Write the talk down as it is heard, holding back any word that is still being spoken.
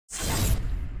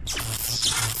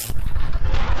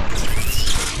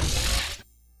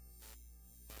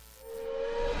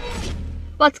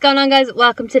What's going on, guys?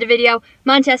 Welcome to the video.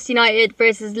 Manchester United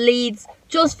versus Leeds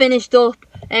just finished up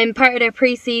part of their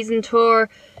pre-season tour.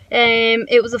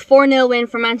 It was a 4-0 win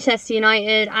for Manchester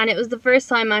United, and it was the first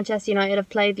time Manchester United have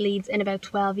played Leeds in about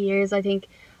 12 years, I think.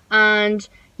 And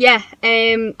yeah,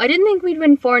 I didn't think we'd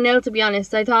win 4-0, to be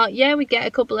honest. I thought, yeah, we'd get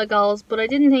a couple of goals, but I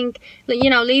didn't think,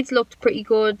 Leeds looked pretty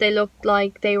good. They looked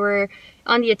like they were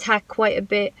on the attack quite a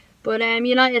bit. But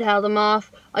United held them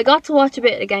off. I got to watch a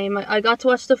bit of the game. I got to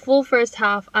watch the full first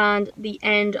half and the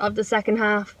end of the second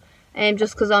half,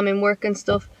 just because I'm in work and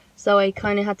stuff, so I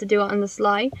kind of had to do it on the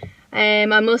sly. I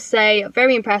must say,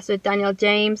 very impressed with Daniel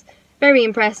James, very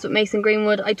impressed with Mason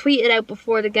Greenwood. I tweeted out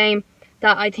before the game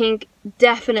that I think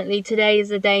definitely today is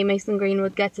the day Mason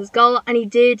Greenwood gets his goal, and he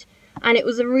did, and it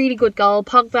was a really good goal.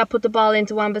 Pogba put the ball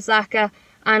into Wan-Bissaka,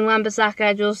 and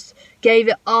Wan-Bissaka just gave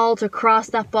it all to cross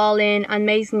that ball in, and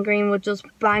Mason Greenwood just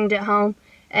banged it home.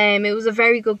 It was a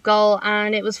very good goal,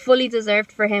 and it was fully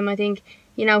deserved for him. I think,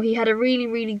 he had a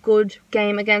really good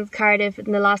game against Cardiff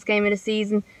in the last game of the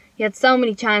season. He had so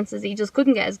many chances, he just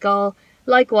couldn't get his goal.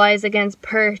 Likewise against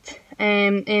Perth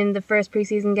in the first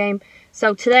pre-season game.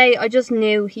 So today I just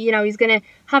knew he's going to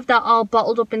have that all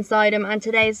bottled up inside him, and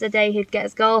today's the day he'd get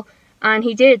his goal, and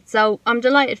he did. So I'm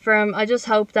delighted for him. I just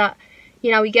hope that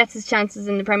he gets his chances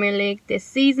in the Premier League this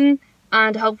season,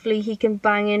 and hopefully he can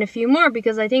bang in a few more,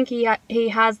 because I think he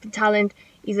has the talent.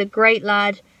 He's a great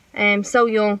lad, so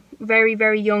young,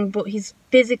 very young, but he's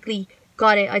physically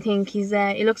got it. I think he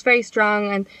looks very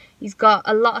strong, and he's got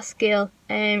a lot of skill.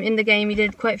 In the game he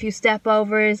did quite a few step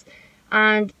overs,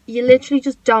 and you literally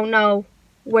just don't know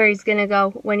where he's gonna go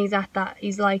when he's at that.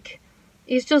 He's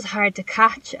just hard to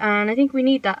catch, and I think we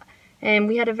need that.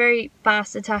 We had a very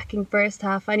fast attacking first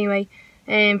half anyway.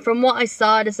 From what I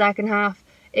saw the second half,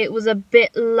 it was a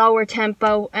bit lower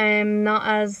tempo,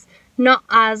 not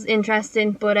as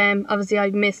interesting, but obviously I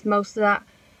missed most of that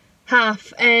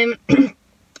half.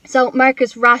 So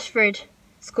Marcus Rashford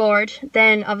scored,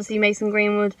 then obviously Mason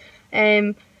Greenwood.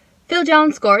 Phil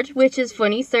Jones scored, which is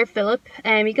funny, Sir Philip.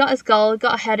 He got his goal,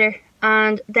 got a header,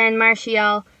 and then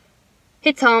Martial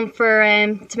hits home for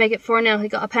to make it 4-0. He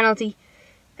got a penalty.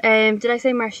 Did I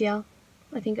say Martial?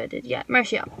 I think I did, yeah,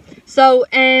 Martial. So,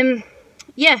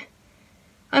 yeah,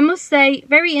 I must say,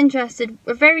 very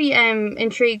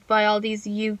intrigued by all these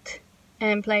youth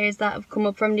players that have come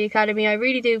up from the academy. I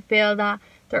really do feel that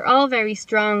they're all very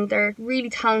strong. They're a really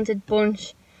talented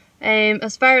bunch.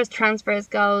 As far as transfers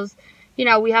goes,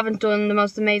 we haven't done the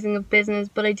most amazing of business,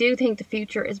 but I do think the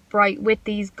future is bright with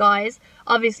these guys.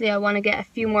 Obviously, I want to get a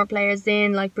few more players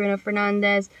in, like Bruno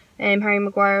Fernandes, Harry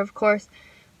Maguire, of course.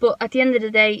 But at the end of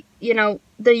the day,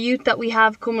 the youth that we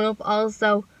have coming up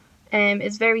also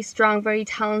is very strong, very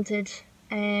talented.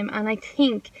 And I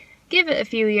think, give it a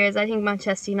few years, I think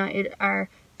Manchester United are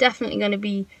definitely going to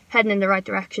be heading in the right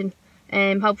direction.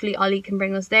 Hopefully Ollie can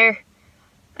bring us there.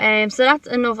 So that's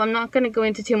enough. I'm not going to go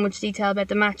into too much detail about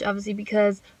the match, obviously,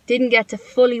 because I didn't get to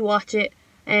fully watch it.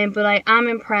 But I am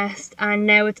impressed, and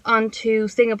now it's on to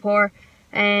Singapore.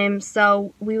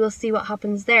 So we will see what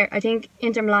happens there. I think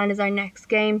Inter Milan is our next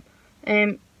game.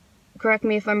 Correct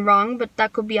me if I'm wrong, but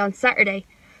that could be on Saturday.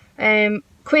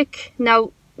 Quick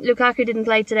note, Lukaku didn't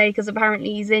play today because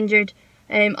apparently he's injured.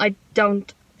 I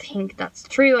don't think that's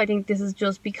true. I think this is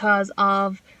just because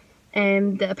of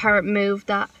the apparent move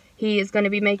that he is going to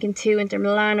be making to Inter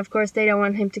Milan. Of course, they don't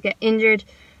want him to get injured.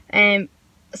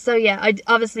 So yeah, I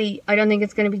don't think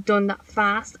it's going to be done that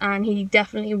fast, and he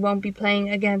definitely won't be playing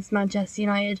against Manchester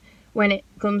United when it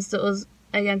comes to us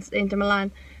against Inter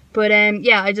Milan. But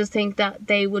yeah, I just think that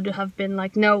they would have been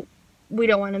like, no, we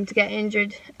don't want him to get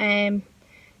injured.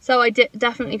 So I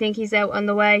definitely think he's out on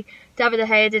the way. David De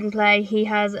Gea didn't play. He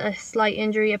has a slight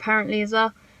injury apparently as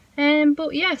well.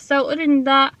 But yeah, so other than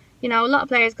that, a lot of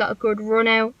players got a good run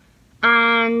out,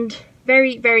 and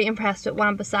very impressed with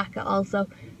Wan-Bissaka also.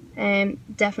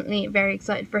 Definitely very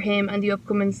excited for him and the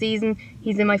upcoming season.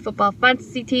 He's in my football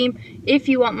fantasy team. If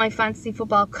you want my fantasy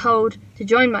football code to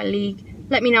join my league,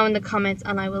 let me know in the comments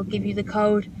and I will give you the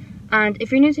code. And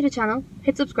if you're new to the channel,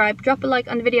 hit subscribe, drop a like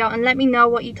on the video, and let me know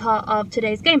what you thought of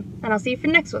today's game, and I'll see you for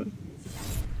the next one.